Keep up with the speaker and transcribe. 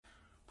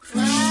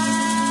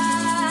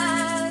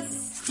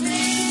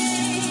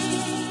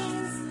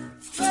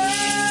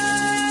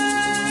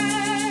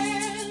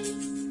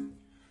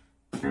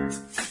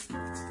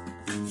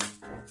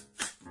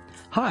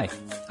Hi,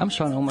 I'm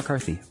Sean L.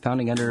 McCarthy,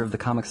 founding editor of The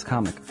Comics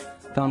Comic,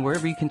 found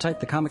wherever you can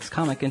type The Comics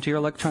Comic into your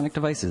electronic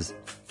devices.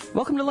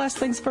 Welcome to Last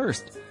Things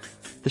First,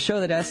 the show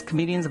that asks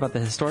comedians about the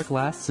historic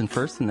lasts and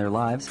firsts in their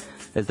lives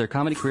as their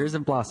comedy careers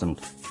have blossomed,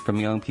 from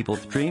young people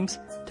with dreams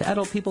to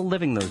adult people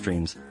living those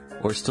dreams,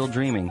 or still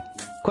dreaming.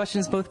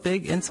 Questions both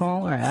big and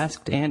small are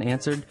asked and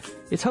answered.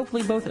 It's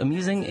hopefully both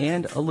amusing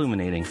and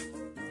illuminating.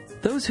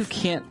 Those who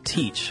can't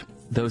teach,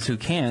 those who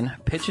can,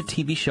 pitch a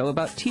TV show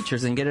about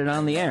teachers and get it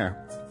on the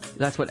air.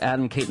 That's what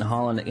Adam Caton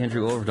Holland,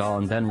 Andrew Overdahl,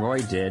 and Ben Roy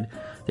did.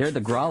 They're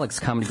the Grolix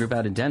comedy group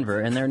out in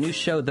Denver, and their new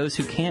show, Those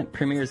Who Can't,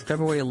 premieres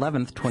February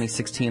 11th,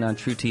 2016 on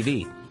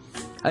truTV.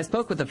 I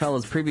spoke with the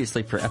fellows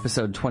previously for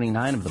episode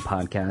 29 of the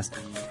podcast.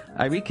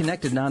 I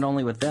reconnected not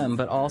only with them,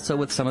 but also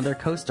with some of their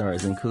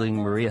co-stars, including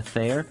Maria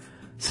Thayer,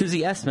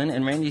 Susie Essman,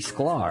 and Randy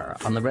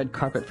Sklar on the red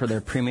carpet for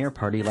their premiere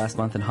party last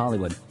month in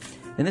Hollywood.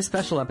 In this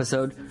special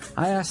episode,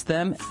 I asked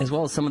them, as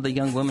well as some of the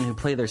young women who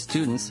play their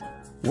students,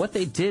 what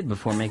they did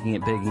before making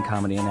it big in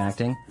comedy and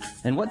acting,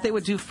 and what they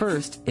would do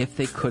first if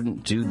they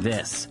couldn't do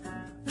this.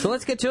 So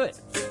let's get to it.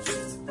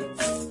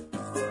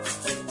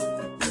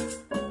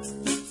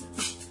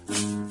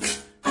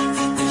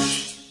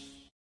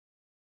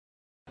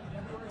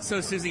 So,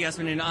 Susie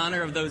Essman, in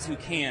honor of those who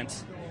can't,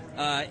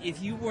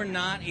 if you were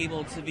not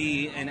able to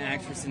be an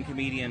actress and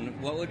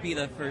comedian, what would be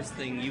the first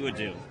thing you would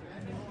do?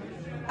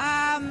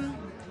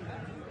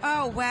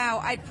 Oh,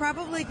 wow. I'd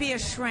probably be a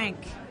shrink.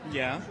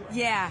 Yeah?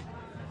 Yeah.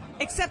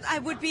 Except I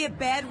would be a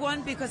bad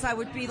one because I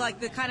would be like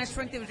the kind of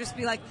shrink that would just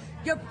be like,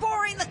 you're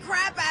boring the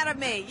crap out of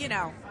me, you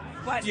know.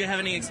 But do you have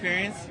any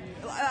experience?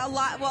 A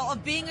lot. Well,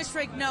 of being a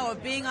shrink, no.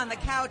 Of being on the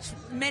couch,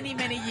 many,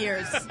 many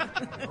years.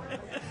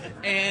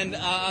 And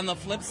on the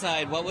flip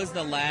side, what was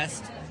the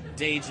last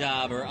day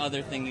job or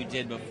other thing you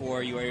did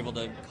before you were able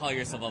to call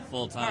yourself a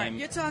full-time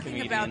You're talking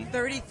comedian? about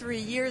 33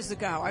 years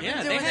ago. I've been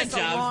they doing had this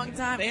jobs. a long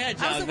time. They had I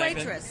jobs was a back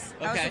then. waitress.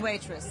 Okay. I was a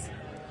waitress.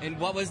 And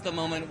what was the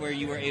moment where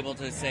you were able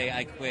to say,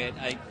 I quit,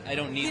 I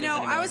don't need this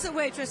anymore? I was a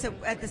waitress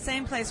at the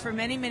same place for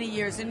many, many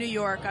years in New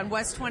York on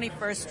West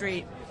 21st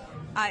Street.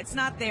 It's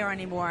not there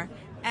anymore.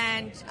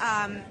 And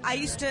I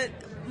used to,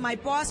 my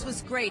boss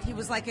was great. He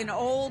was like an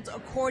old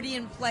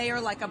accordion player,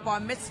 like a bar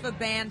mitzvah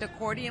band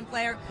accordion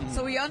player. Mm-hmm.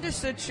 So he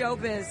understood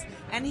showbiz.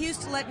 And he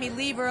used to let me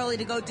leave early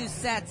to go do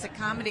sets at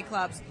comedy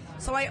clubs.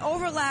 So I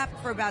overlapped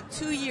for about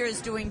 2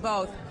 years doing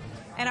both.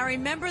 And I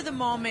remember the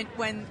moment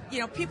when,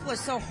 people are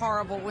so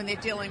horrible when they're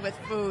dealing with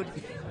food.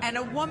 And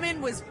a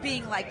woman was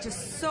being like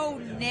just so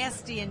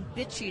nasty and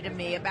bitchy to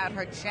me about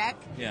her check.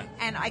 Yeah.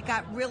 And I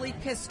got really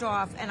pissed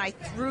off and I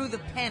threw the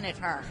pen at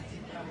her.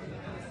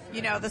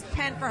 The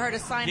pen for her to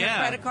sign her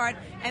credit card.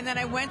 And then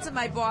I went to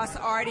my boss,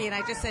 Artie, and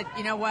I just said,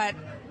 you know what?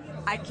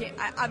 I can't,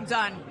 I'm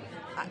done.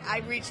 I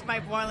reached my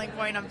boiling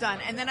point. I'm done.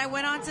 And then I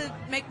went on to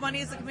make money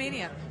as a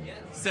comedian.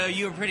 So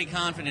you were pretty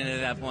confident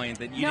at that point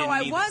that you No, didn't I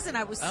need wasn't.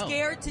 I was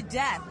scared to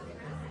death.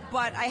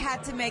 But I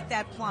had to make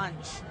that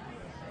plunge.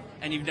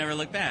 And you've never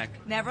looked back?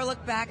 Never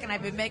looked back, and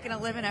I've been making a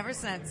living ever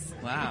since.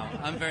 Wow.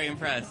 I'm very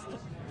impressed.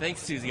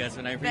 Thanks, Susie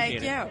Essman. I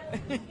appreciate it.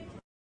 Thank you.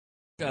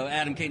 So,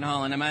 Adam Caton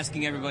Holland, I'm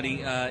asking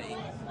everybody,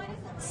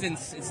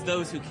 since it's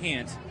those who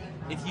can't,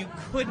 if you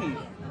couldn't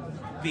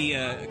be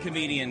a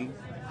comedian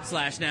 /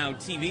 now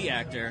TV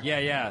actor,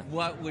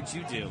 what would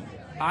you do?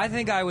 I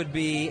think I would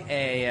be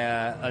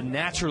a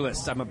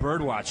naturalist. I'm a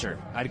bird watcher.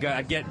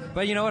 I'd get,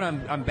 but you know what?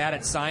 I'm bad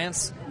at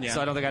science,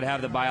 so I don't think I'd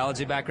have the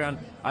biology background.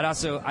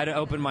 I'd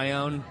open my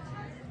own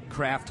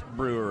craft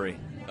brewery.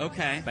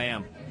 Okay.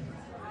 Bam.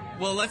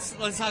 Well, let's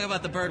talk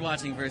about the bird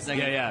watching for a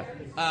second. Yeah.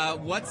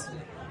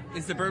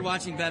 Is the bird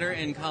watching better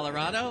in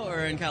Colorado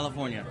or in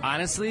California?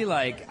 Honestly,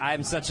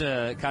 I'm such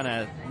a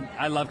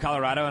I love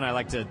Colorado and I'm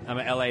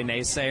an LA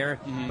naysayer,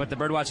 but the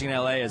bird watching in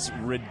LA is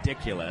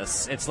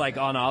ridiculous. It's like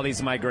on all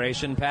these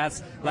migration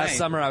paths. Last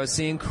summer I was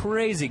seeing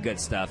crazy good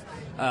stuff,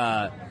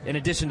 in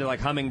addition to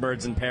like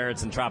hummingbirds and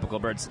parrots and tropical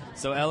birds.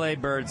 So LA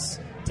birds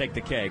take the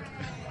cake.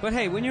 But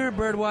hey, when you're a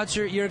bird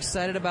watcher, you're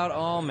excited about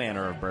all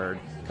manner of bird,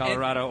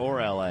 Colorado or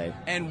LA.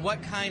 And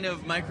what kind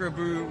of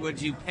microbrew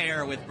would you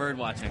pair with bird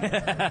watching?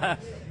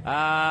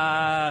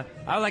 I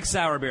like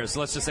sour beers, so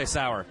let's just say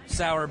sour.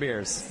 Sour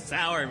beers.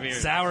 Sour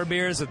beers. Sour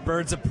beers with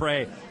birds of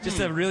prey. Just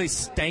a really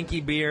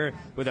stanky beer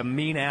with a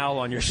mean owl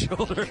on your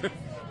shoulder.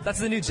 That's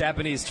the new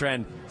Japanese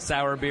trend.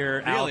 Sour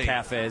beer, owl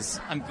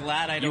cafes. I'm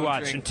glad I don't You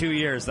watch, drink. in 2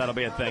 years, that'll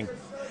be a thing.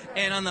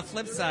 And on the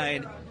flip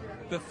side,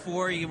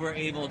 before you were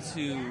able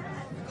to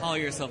call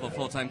yourself a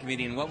full-time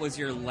comedian, what was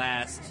your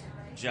last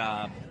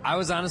job? I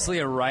was honestly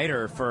a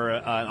writer for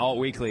an alt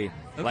weekly.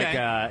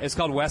 Okay. It's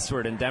called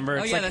Westward in Denver.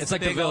 It's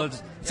like the village.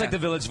 It's like the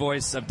Village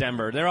Voice of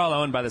Denver. They're all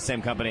owned by the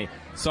same company.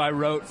 So I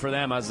wrote for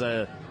them as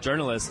a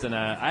journalist, and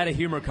I had a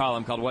humor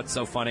column called What's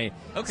So Funny.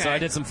 Okay. So I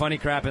did some funny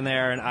crap in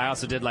there, and I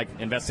also did like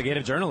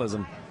investigative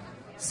journalism.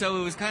 So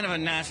it was kind of a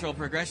natural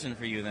progression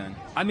for you then.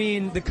 I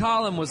mean, the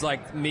column was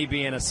like me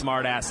being a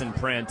smart ass in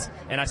print,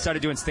 and I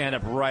started doing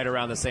stand-up right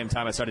around the same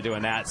time I started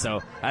doing that,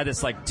 so I had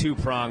this like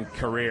two-pronged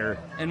career.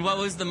 And what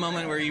was the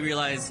moment where you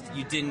realized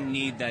you didn't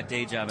need that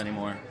day job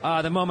anymore?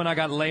 The moment I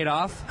got laid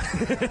off,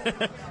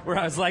 where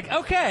I was like,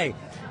 okay,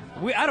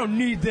 I don't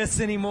need this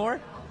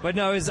anymore. But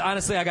no, it was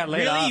honestly, I got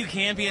laid off. Really? You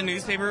can't be a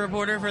newspaper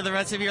reporter for the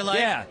rest of your life?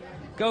 Yeah.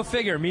 Go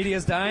figure.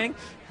 Media's dying.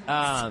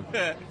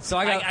 So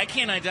I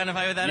can't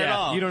identify with that at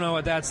all. You don't know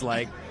what that's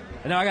like.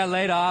 And now I got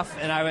laid off,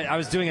 and I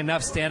was doing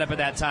enough stand-up at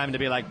that time to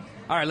be like,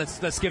 all right,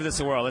 let's give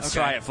this a whirl. Let's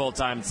try it full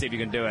time and see if you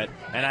can do it.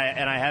 And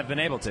I have been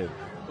able to.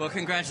 Well,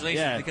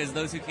 congratulations, because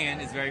Those Who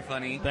Can't is very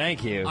funny.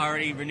 Thank you.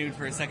 Already renewed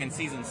for a second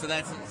season, so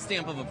that's a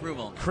stamp of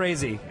approval.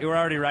 Crazy. We were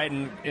already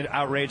writing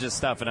outrageous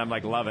stuff, and I'm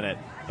like loving it.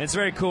 And it's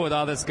very cool with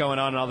all this going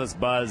on and all this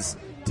buzz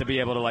to be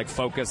able to like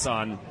focus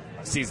on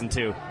season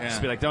 2. Yeah.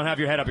 Just be like, don't have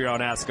your head up your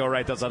own ass. Go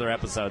write those other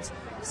episodes.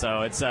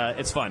 So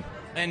it's fun.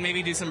 And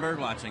maybe do some bird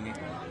watching.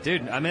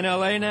 Dude, I'm in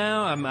LA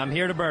now. I'm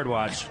here to bird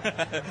watch.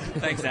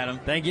 Thanks, Adam.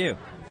 Thank you.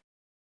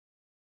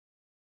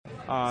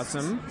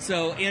 Awesome.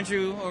 So,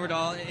 Andrew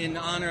Overdahl, in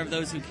honor of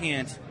Those Who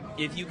Can't,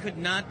 if you could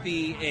not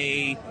be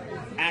a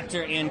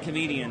actor and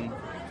comedian,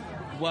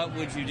 what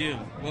would you do?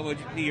 What would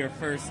be your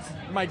first...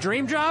 My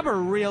dream job, or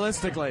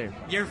realistically?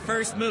 Your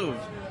first move.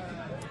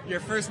 Your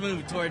first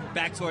move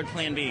back toward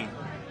Plan B.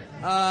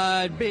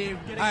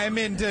 I'm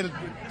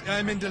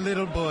into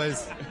little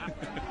boys.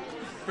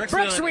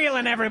 Brooks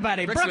Wheelan,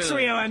 everybody. Brooks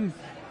Wheelan.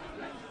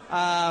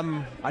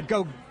 Wheelan. I'd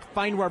go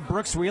find where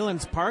Brooks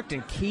Wheelan's parked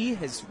and key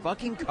his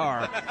fucking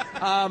car.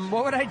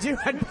 What would I do?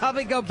 I'd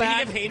probably go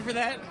back. Can you get paid for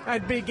that?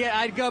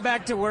 I'd go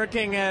back to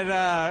working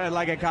at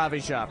like a coffee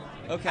shop.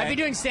 Okay. I'd be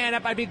doing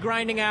stand-up. I'd be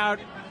grinding out.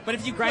 But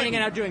if you grinding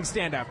it out doing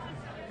stand-up.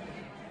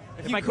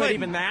 If I could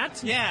even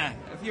that? Yeah.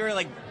 If you were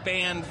like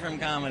banned from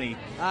comedy.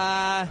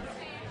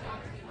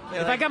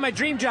 If I got my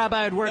dream job,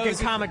 I would work in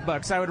comic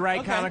books. I would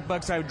write comic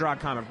books. I would draw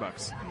comic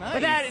books. Nice.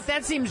 But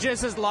that seems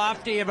just as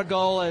lofty of a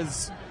goal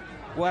as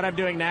what I'm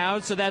doing now.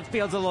 So that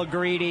feels a little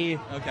greedy.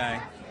 Okay.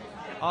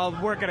 I'll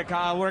work at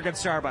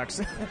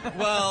Starbucks.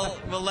 well,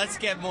 let's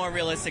get more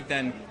realistic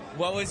then.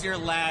 What was your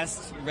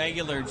last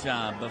regular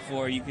job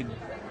before you could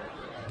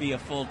be a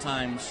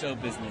full-time show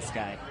business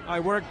guy? I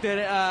worked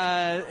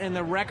at in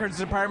the records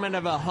department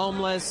of a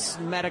homeless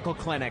medical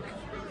clinic.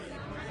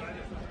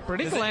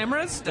 Pretty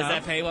glamorous stuff. Does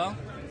that pay well?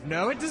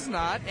 No, it does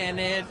not, and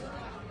it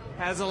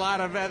has a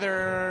lot of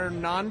other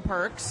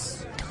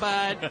non-perks,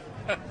 but,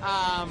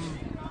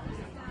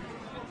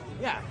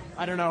 yeah,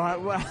 I don't know.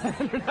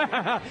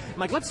 I'm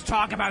like, let's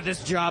talk about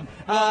this job.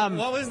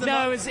 What was the...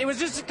 No, it was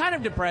just kind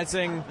of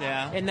depressing.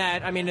 Yeah. In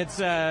that, I mean, it's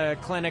a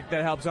clinic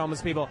that helps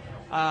homeless people,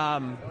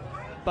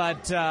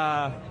 but...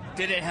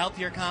 Did it help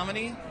your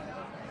comedy?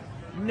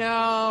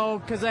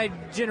 No, because I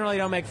generally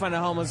don't make fun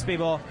of homeless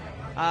people.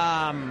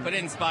 But it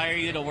inspire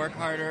you to work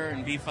harder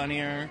and be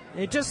funnier?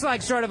 It just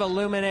like sort of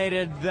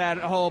illuminated that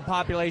whole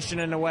population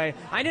in a way.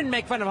 I didn't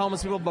make fun of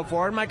homeless people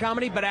before in my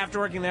comedy, but after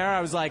working there,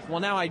 I was like, well,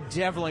 now I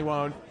definitely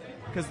won't,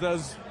 because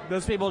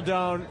those people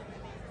don't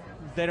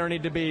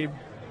need to be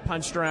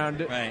punched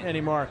around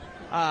anymore.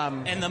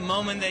 And the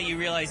moment that you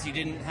realized you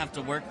didn't have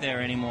to work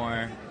there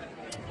anymore,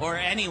 or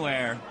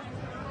anywhere,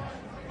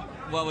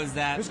 what was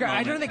that moment?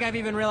 I don't think I've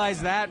even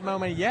realized that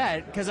moment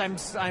yet, because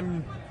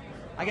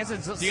I guess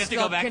it's Do you have to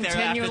go back there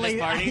after this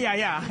party?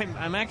 Yeah.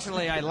 I'm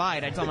actually, I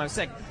lied. I told him I was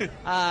sick.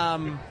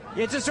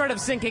 It's just sort of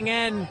sinking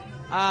in.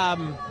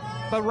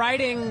 But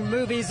writing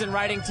movies and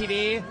writing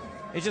TV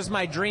is just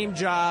my dream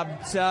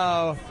job.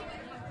 So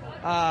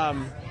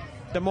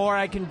the more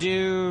I can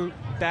do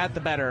that,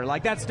 the better.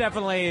 Like, that's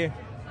definitely...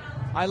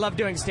 I love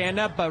doing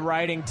stand-up, but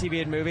writing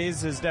TV and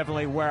movies is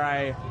definitely where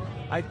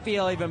I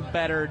feel even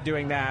better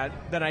doing that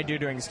than I do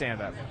doing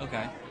stand-up.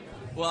 Okay.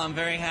 Well, I'm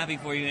very happy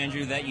for you,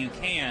 Andrew, that you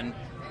can...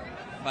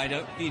 by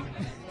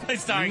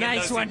starring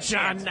nice in one, Those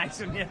Sean. Nice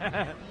one.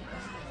 Yeah.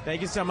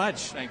 Thank you so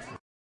much. Thanks.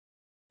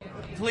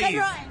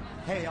 Please.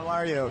 Hey, how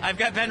are you? I've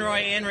got Ben Roy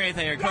and Ray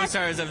Thayer,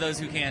 co-stars of Those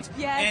Who Can't.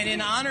 Yes. And in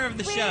honor of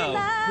the show...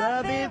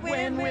 Love it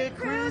when we're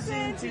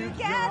cruising together.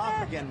 You're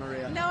off again,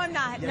 Maria. No, I'm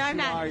not. Yes, no, I'm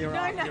you not. Are. You're no,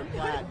 off. I'm not. You're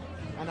flat.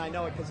 And I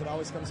know it because it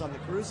always comes on the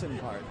cruising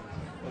part.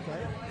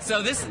 Okay?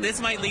 So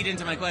this might lead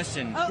into my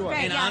question. Oh,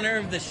 great, in yeah. honor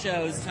of the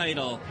show's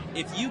title,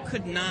 if you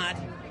could not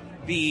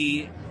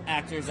be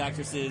actors,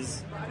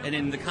 actresses, and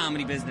in the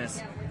comedy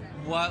business,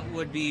 what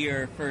would be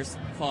your first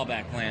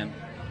fallback plan?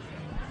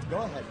 Go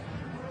ahead.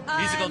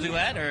 Musical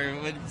duet or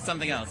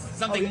something else?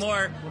 Something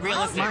more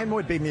realistic? Mine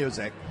would be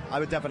music. I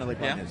would definitely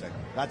play Yeah? music.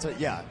 That's it.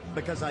 Yeah,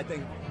 because I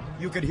think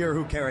you could hear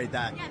who carried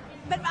that. Yeah,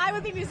 but I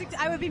would be music.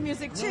 I would be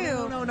music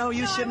too. No,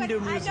 you shouldn't do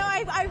music.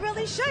 I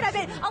really should. I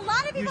mean, a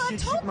lot of people have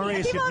told me.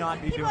 Maria should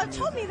not be People doing have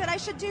told me that I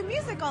should do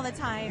music all the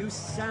time. You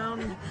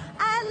sound...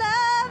 I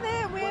love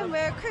it when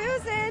we're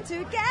cruising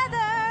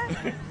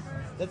together.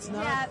 That's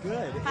not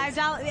good.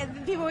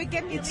 $5. People would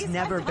give me. It's at least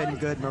never $5. been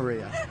good,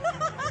 Maria.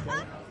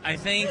 I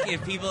think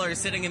if people are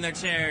sitting in their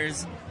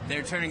chairs,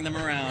 they're turning them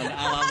around, a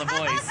la The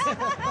Voice,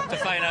 to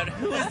find out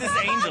who is this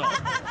angel.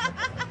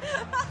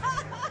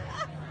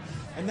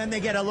 And then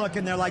they get a look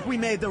and they're like, we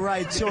made the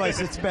right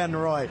choice. It's Ben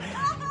Roy.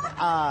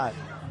 But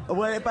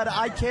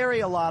I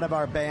carry a lot of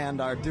our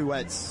band, our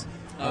duets.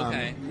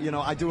 Okay.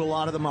 I do a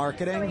lot of the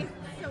marketing.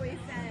 So he says.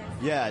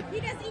 Yeah. He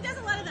does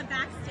a lot of the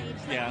backstage,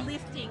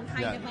 lifting,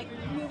 kind of like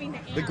moving the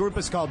amp. The group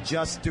is called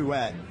Just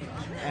Duet.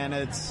 And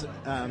it's...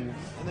 and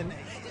then,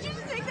 Did you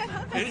just make that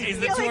up? Is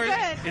the tour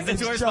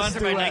It's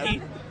sponsored by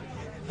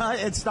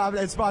Just Nike?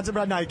 It's sponsored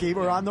by Nike.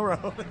 We're on the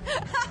road.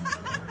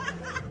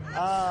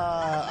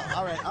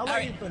 All right, I'll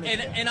let you finish.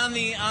 And on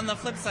the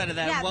flip side of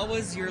that, what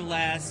was your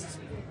last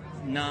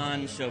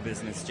non-show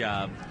business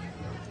job?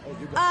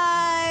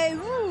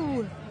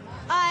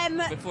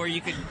 Before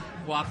you could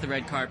walk the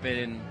red carpet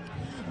and...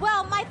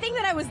 Well, my thing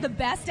that I was the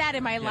best at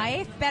in my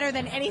life, better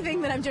than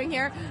anything that I'm doing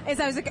here, is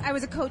I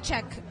was a coat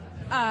check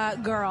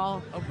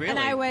girl. Oh, really? And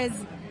I was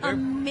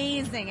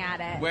amazing at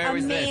it. Where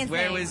was this?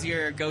 Where was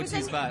your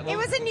go-to spot? It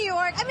was in New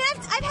York. I mean,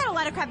 I've had a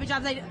lot of crappy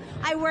jobs.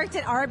 I worked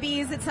at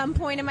Arby's at some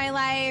point in my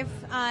life.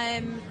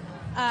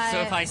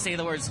 So if I say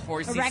the words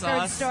horsey a record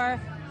sauce, store.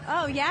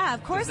 Oh yeah,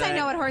 of course I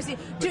know what horsey.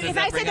 If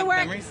I say the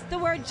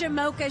word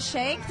Jamocha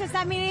shake, does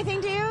that mean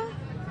anything to you?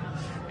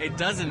 It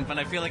doesn't, but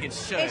I feel like it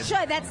should. It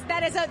should.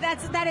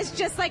 That is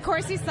just like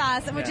horsey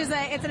sauce, which is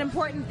it's an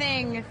important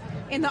thing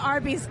in the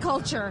Arby's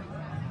culture.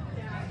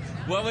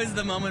 What was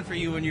the moment for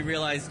you when you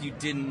realized you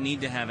didn't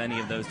need to have any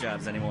of those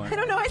jobs anymore? I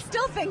don't know. I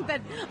still think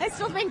that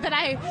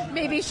I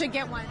maybe should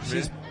get one.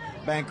 She's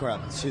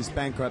bankrupt. She's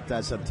bankrupt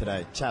as of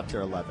today. Chapter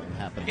 11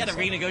 happened. You got to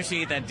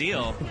renegotiate that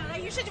deal.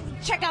 You should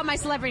check out my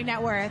celebrity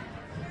net worth.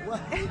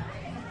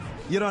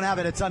 You don't have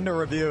it. It's under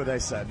review, they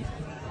said.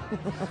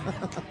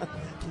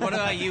 What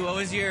about you? What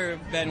was your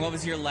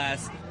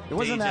last It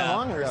wasn't day that job,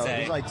 long ago. per se? It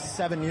was like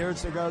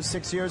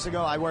 6 years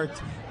ago. I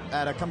worked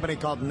at a company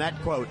called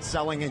NetQuote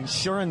selling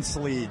insurance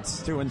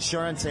leads to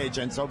insurance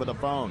agents over the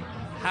phone.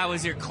 How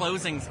was your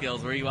closing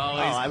skills? Were you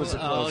always I was a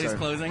closer. always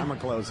closing? I'm a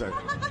closer.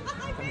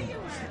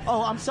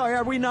 Oh, I'm sorry.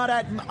 Are we not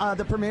at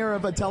the premiere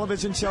of a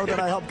television show that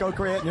I helped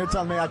co-create, and you're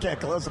telling me I can't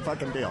close a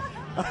fucking deal?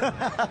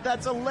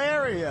 That's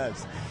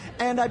hilarious.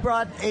 And I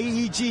brought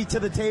AEG to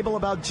the table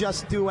about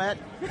Just Duet.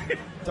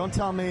 Don't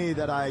tell me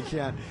that I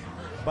can't.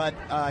 But,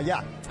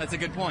 yeah. That's a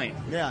good point.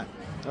 Yeah.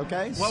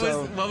 Okay.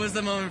 What was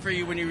the moment for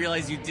you when you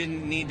realized you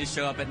didn't need to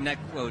show up at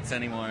NetQuotes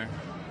anymore?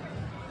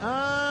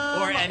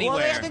 Or anywhere?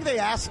 Well, I think they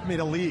asked me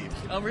to leave.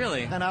 Oh,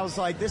 really? And I was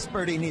like, this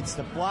birdie needs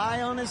to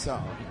fly on his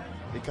own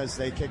because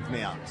they kicked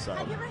me out. So.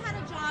 Have you ever had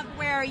a job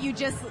where you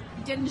just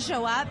didn't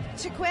show up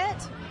to quit?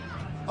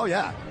 Oh,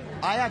 yeah.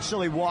 I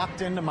actually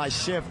walked into my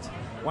shift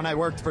when I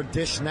worked for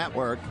Dish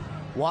Network,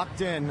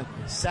 walked in,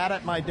 sat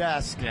at my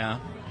desk,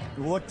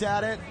 looked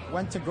at it,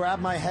 went to grab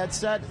my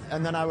headset,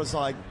 and then I was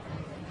like,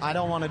 I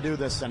don't want to do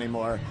this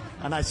anymore.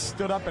 And I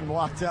stood up and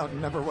walked out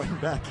and never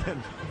went back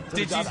in.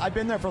 I've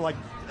been there for like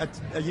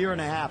a year and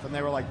a half, and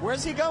they were like,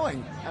 where's he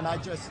going? And I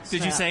just snapped.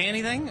 Did you say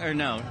anything or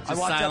no? Just I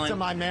walked silent? up to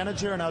my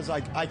manager, and I was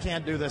like, I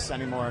can't do this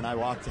anymore, and I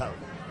walked out.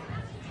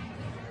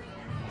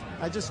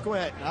 I just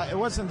quit. It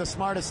wasn't the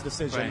smartest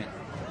decision. Right.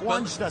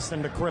 Plunged us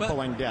into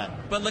crippling debt.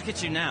 But look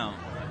at you now.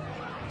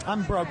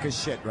 I'm broke as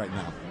shit right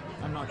now.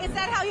 I'm not. Is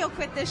that how you'll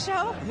quit this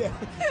show? Yeah.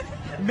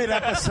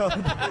 Mid-episode.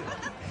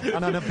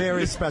 And on a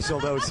very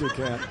special Those Who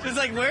Can't. Just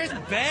like, where's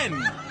Ben?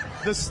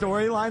 The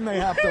storyline they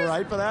have to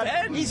write for that?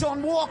 Ben? He's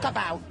on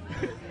walkabout.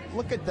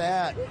 Look at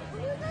that.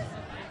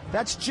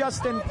 That's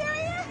Justin.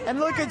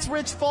 And look, it's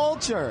Rich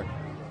Fulcher.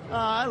 Oh,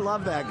 I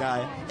love that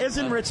guy.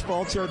 Isn't Rich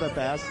Fulcher the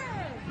best?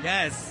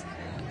 Yes.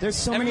 There's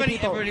so many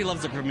people. Everybody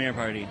loves a premiere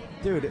party.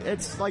 Dude,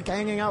 it's like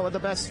hanging out with the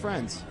best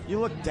friends. You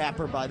look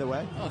dapper, by the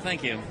way. Oh,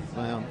 thank you.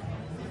 Well,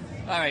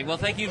 all right, well,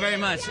 thank you very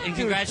much, and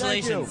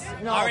congratulations. Thank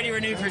you. No, already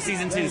renewed for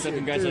season 2, so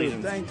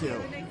congratulations. Dude, thank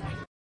you.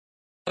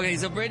 Okay,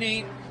 so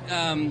Brittany,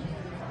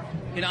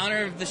 in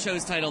honor of the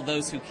show's title,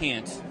 Those Who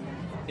Can't,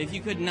 if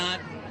you could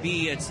not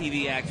be a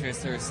TV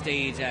actress or a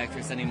stage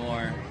actress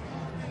anymore,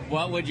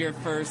 what would your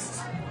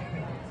first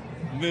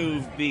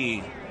move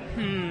be?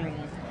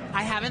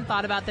 I haven't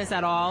thought about this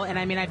at all, and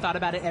I mean, I've thought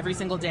about it every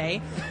single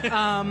day.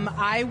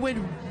 I would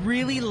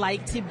really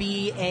like to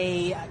be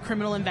a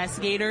criminal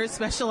investigator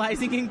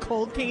specializing in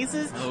cold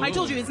cases. Ooh. I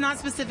told you, it's not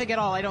specific at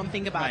all. I don't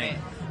think about it.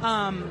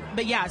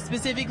 But yeah,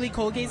 specifically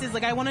cold cases.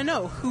 Like, I want to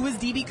know, who was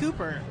D.B.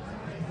 Cooper?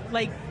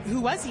 Like,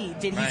 who was he?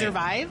 Did he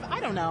survive?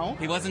 I don't know.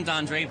 He wasn't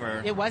Don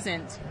Draper. It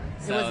wasn't.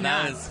 So it was that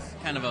not. was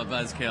kind of a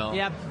buzzkill.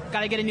 Yep. Got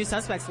to get a new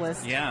suspects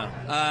list.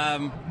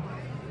 Yeah.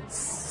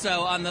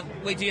 So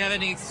do you have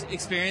any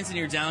experience in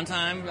your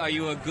downtime? Are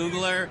you a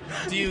Googler?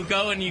 Do you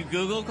go and you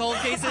Google cold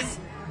cases?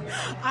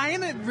 I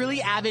am a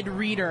really avid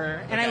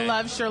reader, and I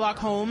love Sherlock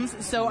Holmes,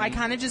 so I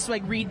kind of just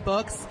like read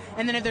books,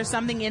 and then if there's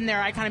something in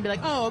there, I kind of be like,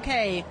 oh,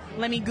 okay,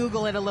 let me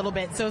Google it a little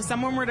bit. So if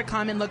someone were to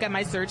come and look at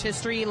my search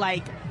history,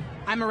 like,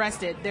 I'm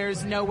arrested.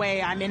 There's no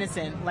way I'm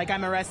innocent. Like,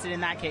 I'm arrested in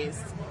that case.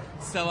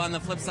 So on the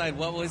flip side,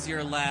 what was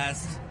your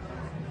last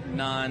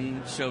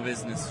non-show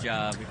business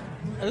job?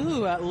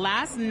 Ooh,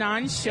 last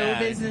non-show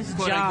business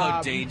quote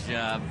job. Quote-unquote day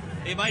job.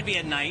 It might be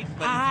at night,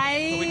 but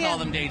we call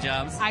them day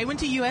jobs. I went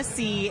to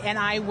USC, and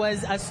I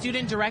was a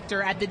student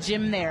director at the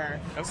gym there.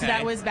 Okay. So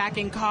that was back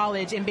in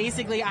college, and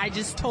basically I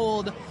just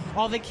told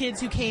all the kids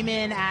who came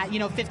in at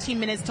 15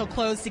 minutes till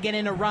close to get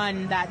in a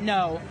run that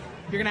no,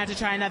 you're gonna have to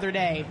try another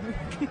day.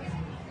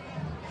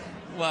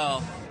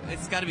 Well,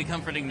 it's got to be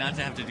comforting not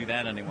to have to do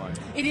that anymore.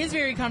 It is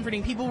very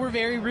comforting. People were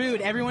very rude.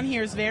 Everyone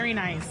here is very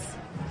nice.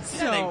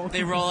 So Yeah,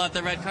 they roll out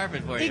the red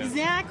carpet for you.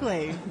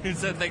 Exactly.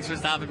 So thanks for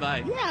stopping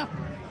by. Yeah.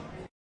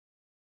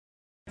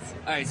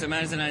 All right, so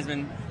Madison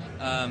Eisman,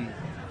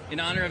 in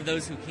honor of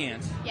those who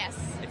can't, Yes.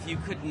 if you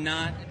could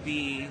not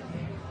be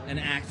an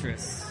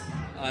actress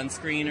on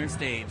screen or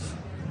stage,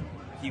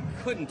 if you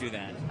couldn't do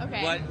that,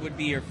 Okay. what would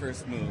be your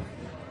first move?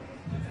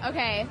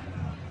 Okay.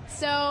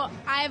 So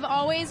I've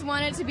always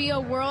wanted to be a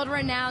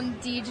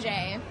world-renowned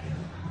DJ.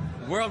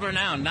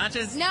 World-renowned, not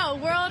just... No,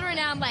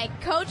 world-renowned,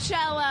 like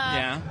Coachella,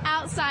 Yeah.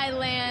 Outside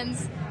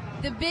Lands,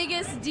 the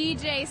biggest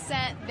DJ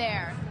set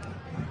there.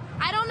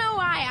 I don't know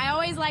why. I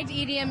always liked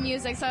EDM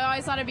music, so I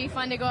always thought it'd be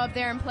fun to go up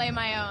there and play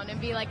my own and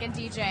be like a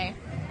DJ.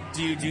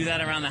 Do you do that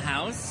around the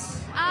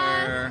house?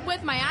 Or...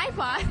 With my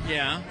iPod.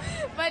 Yeah.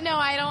 But no,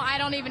 I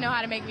don't even know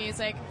how to make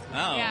music.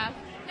 Oh. Yeah.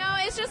 No,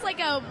 it's just like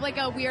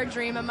a weird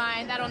dream of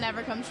mine that'll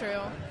never come true.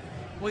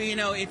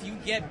 Well, if you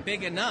get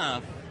big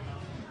enough,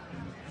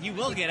 you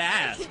will get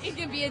asked. You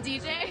can be a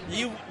DJ?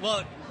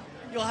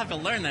 You'll have to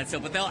learn that still,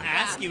 but they'll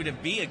ask you to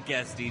be a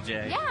guest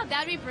DJ. Yeah,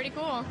 that'd be pretty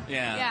cool.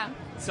 Yeah.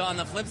 So on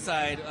the flip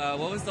side,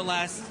 what was the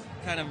last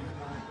kind of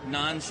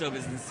non-show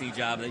businessy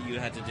job that you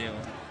had to do?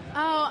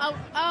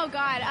 Oh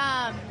God.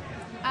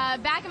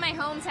 Back in my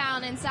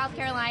hometown in South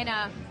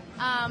Carolina,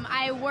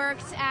 I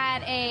worked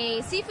at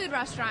a seafood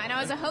restaurant, and I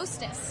was a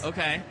hostess.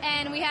 Okay.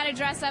 And we had to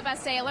dress up as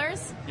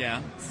sailors.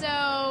 Yeah. So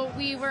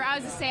I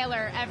was a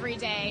sailor every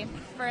day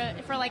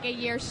for like a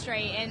year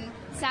straight, and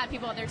sat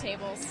people at their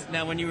tables.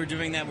 Now, when you were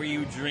doing that, were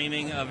you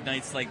dreaming of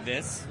nights like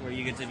this, where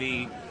you get to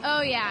be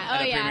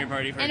at a premiere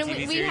party for and a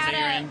TV we series had that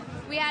you're in?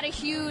 We had a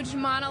huge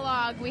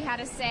monologue we had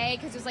to say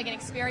because it was like an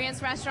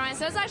experience restaurant.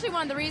 So it's actually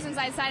one of the reasons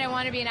I decided I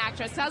wanted to be an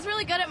actress. So I was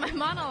really good at my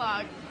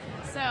monologue.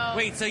 So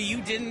Wait, so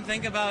you didn't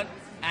think about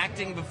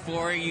acting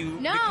before you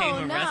became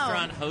a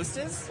restaurant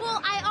hostess?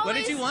 Well, I always... What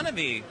did you want to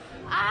be?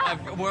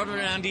 A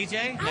world-renowned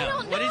DJ? No. I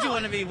don't know. What did you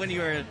want to be when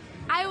you were...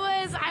 I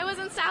was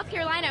in South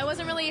Carolina. It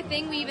wasn't really a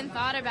thing we even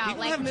thought about,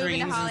 People like have moving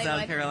dreams to Hollywood. in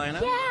South Carolina?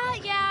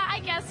 Yeah,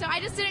 I guess so. I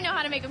just didn't know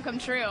how to make them come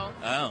true.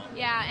 Oh.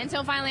 Yeah,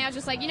 until finally I was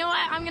just like, you know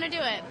what? I'm going to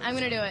do it. I'm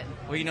going to do it.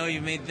 Well,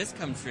 you made this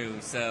come true,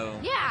 so...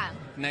 Yeah.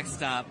 Next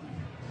stop,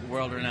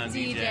 world-renowned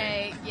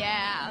DJ.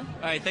 Yeah.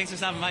 All right, thanks for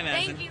stopping by,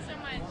 Madison. Thank you so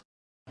much.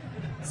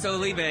 So,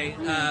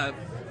 Libe,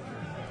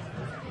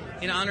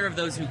 in honor of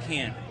those who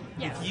can't,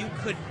 Yes.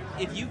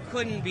 if you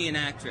couldn't be an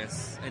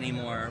actress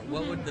anymore,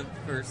 what would the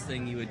first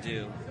thing you would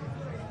do?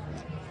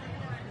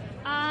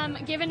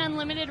 Given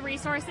unlimited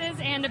resources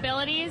and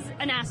abilities,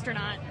 an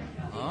astronaut.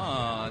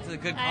 Oh, that's a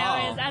good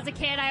call. As a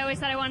kid, I always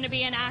said I wanted to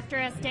be an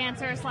actress,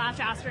 dancer /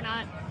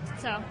 astronaut.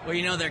 So.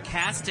 Well, they're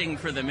casting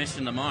for the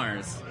mission to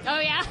Mars. Oh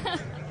yeah.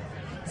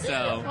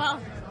 So. Well,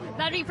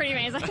 that'd be pretty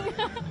amazing.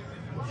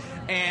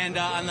 And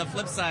on the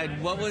flip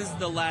side, what was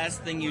the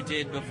last thing you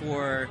did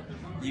before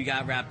you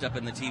got wrapped up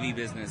in the TV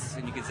business?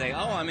 And you could say,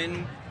 I'm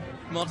in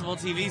multiple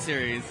TV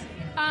series.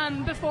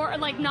 Before,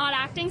 like, not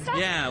acting stuff?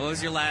 Yeah, what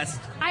was your last?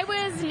 I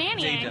was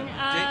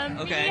nannying.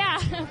 Okay. Yeah,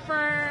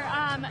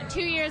 for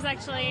 2 years,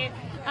 actually,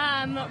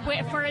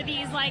 for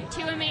these, like,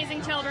 two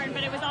amazing children,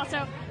 but it was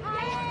also...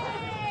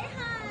 Hi.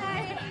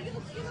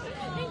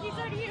 Thank you,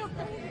 so do you.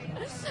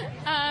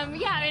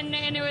 Yeah,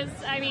 and it was,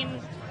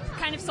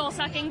 kind of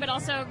soul-sucking, but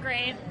also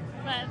great.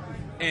 But...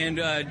 And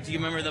do you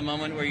remember the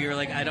moment where you were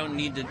like, I don't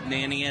need to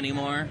nanny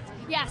anymore?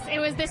 Yes, it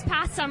was this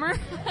past summer,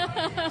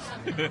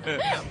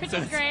 which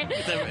is great.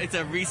 It's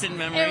a recent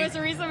memory. It was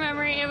a recent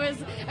memory. I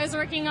was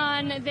working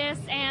on this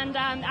and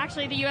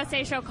actually the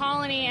USA show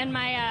Colony, and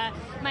my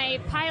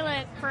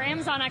pilot for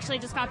Amazon actually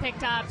just got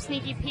picked up,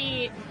 Sneaky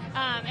Pete.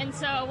 And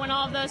so when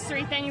all of those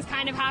three things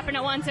kind of happened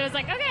at once, it was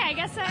like, okay, I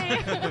guess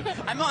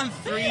I'm on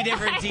 3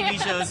 different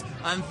TV shows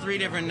on 3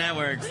 different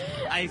networks.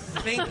 I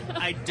think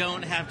I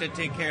don't have to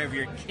take care of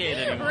your kid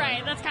anymore.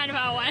 Right, that's kind of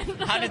how it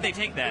went. How did they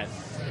take that?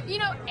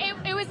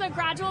 It was a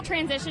gradual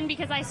transition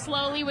because I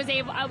slowly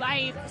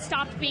I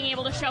stopped being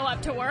able to show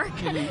up to work.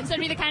 So it'd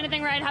be the kind of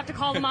thing where I'd have to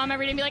call the mom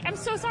every day and be like, I'm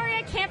so sorry,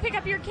 I can't pick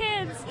up your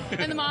kids.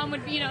 And the mom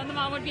would be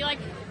like,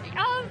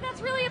 oh,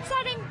 that's really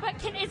upsetting, but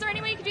is there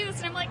any way you can do this?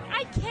 And I'm like,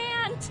 I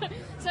can't.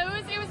 So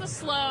it was a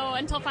slow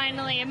until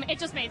finally it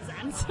just made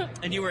sense.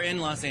 And you were in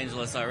Los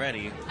Angeles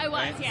already. I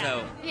was, right? yeah.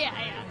 So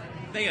yeah.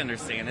 They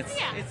understand.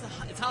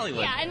 It's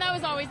Hollywood. Yeah, and that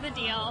was always the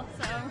deal.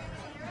 So.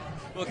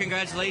 Well,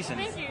 congratulations.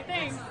 Thank you.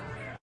 Thanks.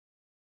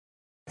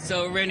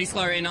 So, Randy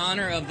Sklar, in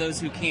honor of those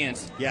who can't,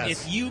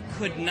 if you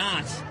could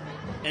not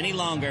any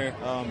longer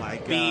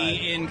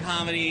be in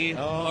comedy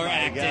or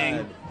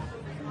acting,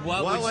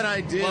 what would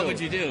I do? What would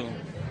you do?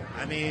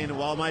 I mean,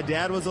 while my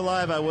dad was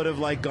alive, I would have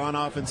like gone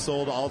off and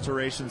sold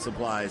alteration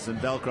supplies and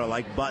Velcro,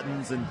 like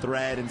buttons and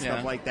thread and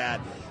stuff like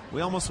that.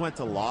 We almost went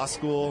to law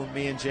school,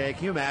 me and Jay.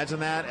 Can you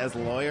imagine that as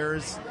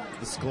lawyers?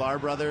 The Sklar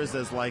brothers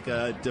as like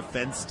a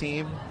defense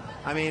team?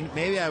 I mean,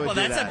 maybe I would do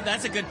that.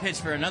 That's a good pitch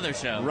for another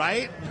show.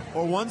 Right?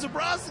 Or one's a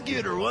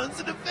prosecutor, one's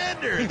a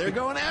defender. They're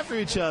going after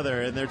each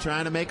other, and they're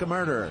trying to make a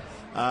murderer.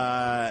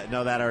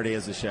 No, that already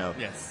is a show.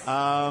 Yes.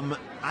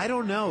 I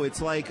don't know.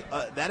 It's like,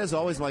 that is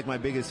always like my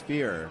biggest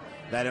fear,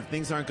 that if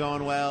things aren't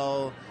going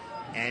well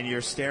and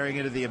you're staring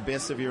into the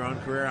abyss of your own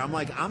career, I'm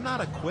like, I'm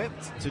not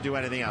equipped to do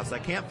anything else. I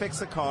can't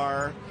fix a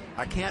car.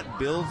 I can't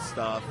build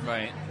stuff.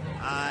 Right.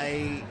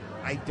 I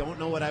don't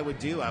know what I would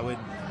do. I would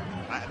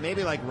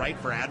maybe like write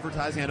for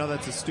advertising. I know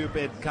that's a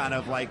stupid kind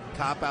of like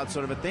cop-out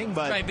sort of a thing,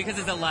 but... Right, because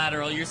it's a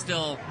lateral. You're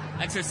still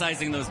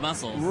exercising those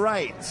muscles.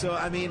 Right. So,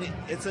 I mean,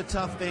 it's a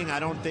tough thing. I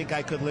don't think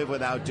I could live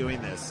without doing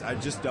this. I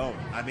just don't.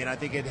 I mean, I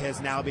think it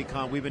has now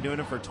become... We've been doing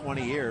it for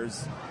 20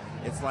 years.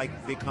 It's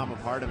like become a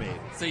part of me.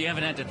 So you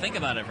haven't had to think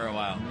about it for a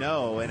while?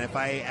 No, and if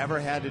I ever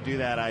had to do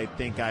that, I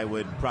think I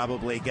would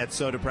probably get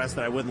so depressed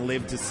that I wouldn't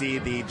live to see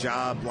the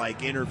job,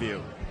 like,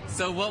 interview.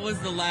 So what was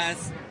the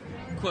last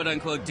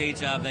quote-unquote day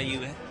job that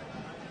you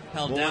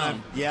held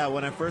down?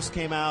 When I first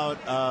came out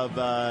of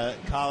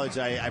college,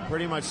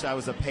 I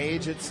was a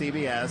page at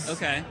CBS.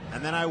 Okay.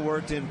 And then I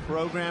worked in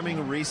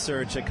programming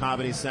research at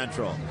Comedy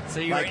Central. So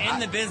you were in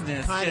the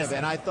business. Kind of.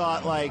 And I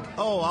thought, like,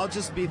 I'll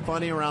just be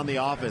funny around the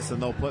office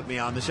and they'll put me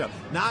on the show.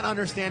 Not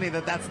understanding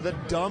that that's the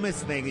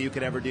dumbest thing you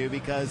could ever do,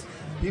 because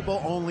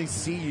people only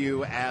see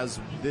you as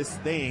this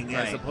thing,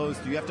 as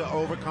opposed to you have to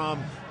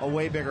overcome a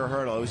way bigger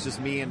hurdle. It was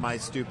just me and my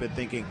stupid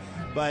thinking.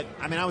 But,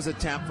 I mean, I was a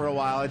temp for a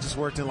while. I just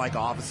worked in, like,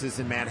 offices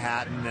in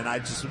Manhattan, and I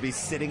just would be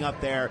sitting up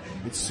there.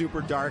 It's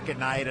super dark at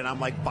night, and I'm,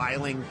 like,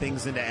 filing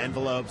things into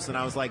envelopes. And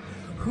I was like,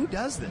 who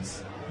does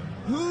this?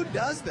 Who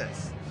does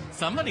this?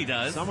 Somebody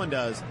does. Someone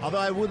does. Although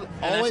I would and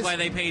always... that's why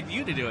they paid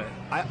you to do it.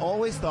 I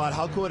always thought,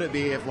 how cool would it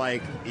be if,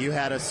 like, you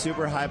had a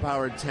super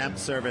high-powered temp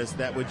service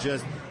that would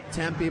just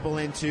temp people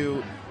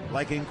into...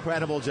 like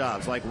incredible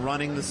jobs, like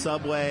running the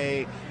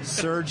subway,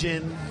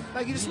 surgeon.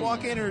 Like you just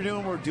walk in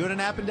and we're doing an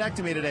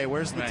appendectomy today.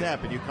 Where's the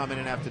temp? And you come in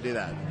and have to do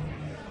that.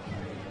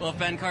 Well, if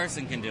Ben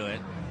Carson can do it.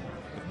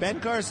 If Ben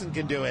Carson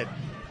can do it,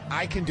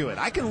 I can do it.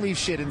 I can leave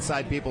shit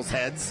inside people's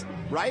heads,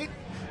 right?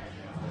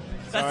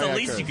 That's the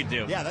least you could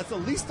do. Yeah, that's the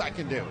least I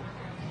can do.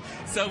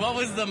 So what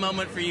was the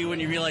moment for you when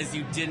you realized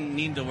you didn't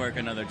need to work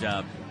another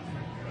job?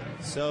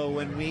 So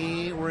when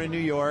we were in New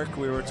York,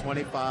 we were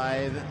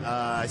 25.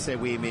 I say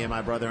we, me and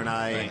my brother and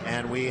I,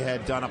 and we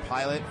had done a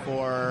pilot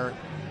for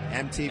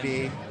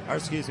MTV. Or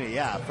excuse me,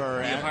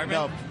 for the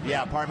Apartment?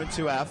 Apartment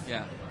 2F.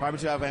 Yeah,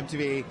 Apartment 2F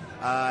MTV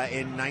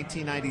in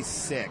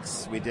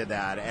 1996. We did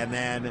that, and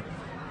then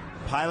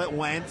pilot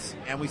went,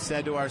 and we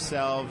said to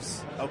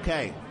ourselves,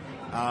 okay.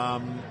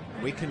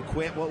 We can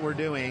quit what we're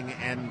doing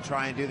and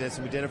try and do this.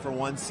 And we did it for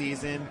one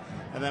season.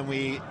 And then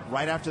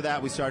right after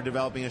that, we started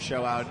developing a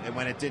show out. And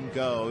when it didn't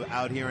go,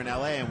 out here in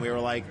LA. And we were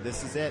like,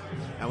 this is it.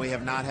 And we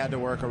have not had to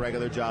work a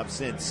regular job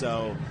since.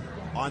 So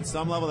on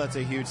some level, that's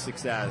a huge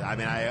success. I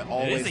mean, I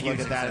always look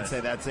at that and say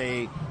that's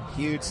a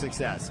huge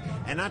success.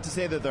 And not to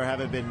say that there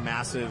haven't been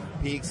massive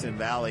peaks and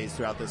valleys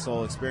throughout this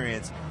whole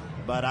experience.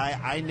 But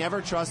I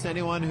never trust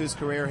anyone whose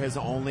career has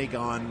only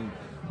gone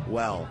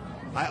well.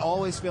 I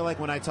always feel like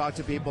when I talk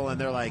to people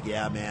and they're like,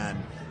 yeah,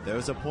 man, there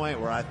was a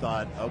point where I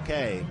thought,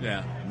 okay,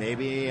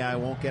 maybe I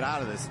won't get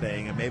out of this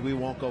thing and maybe we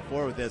won't go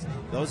forward with this.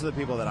 Those are the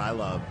people that I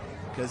love,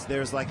 because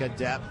there's like a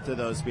depth to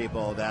those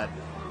people that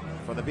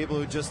for the people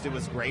who just it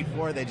was great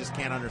for, they just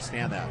can't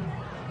understand that.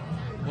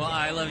 Well,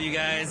 I love you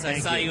guys. I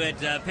saw you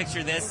at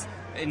Picture This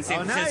in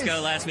San Francisco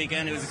last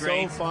weekend. It was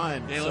great. So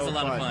fun. It was a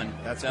lot of fun.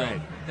 That's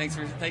great. Thanks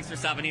for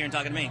stopping here and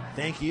talking to me.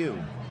 Thank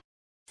you.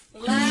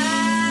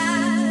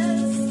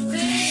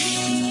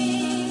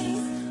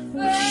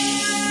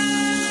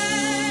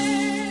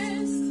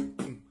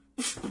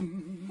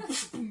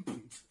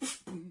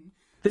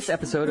 This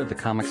episode of the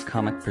Comics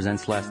Comic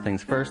Presents Last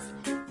Things First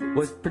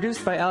was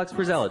produced by Alex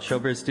Brazell at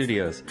Showbiz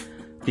Studios.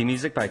 The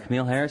music by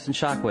Camille Harris and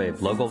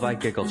Shockwave, logo by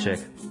Giggle Chick.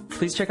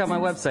 Please check out my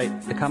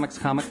website,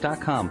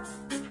 thecomicscomic.com,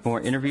 for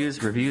more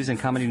interviews, reviews, and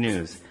comedy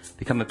news.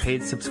 Become a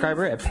paid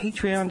subscriber at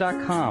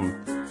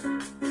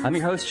patreon.com. I'm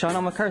your host, Sean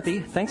L. McCarthy.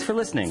 Thanks for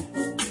listening.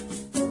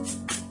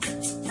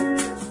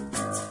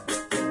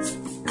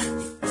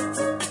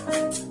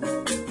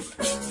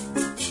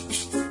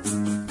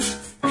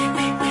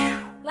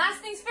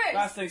 Last things first.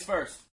 Last things first.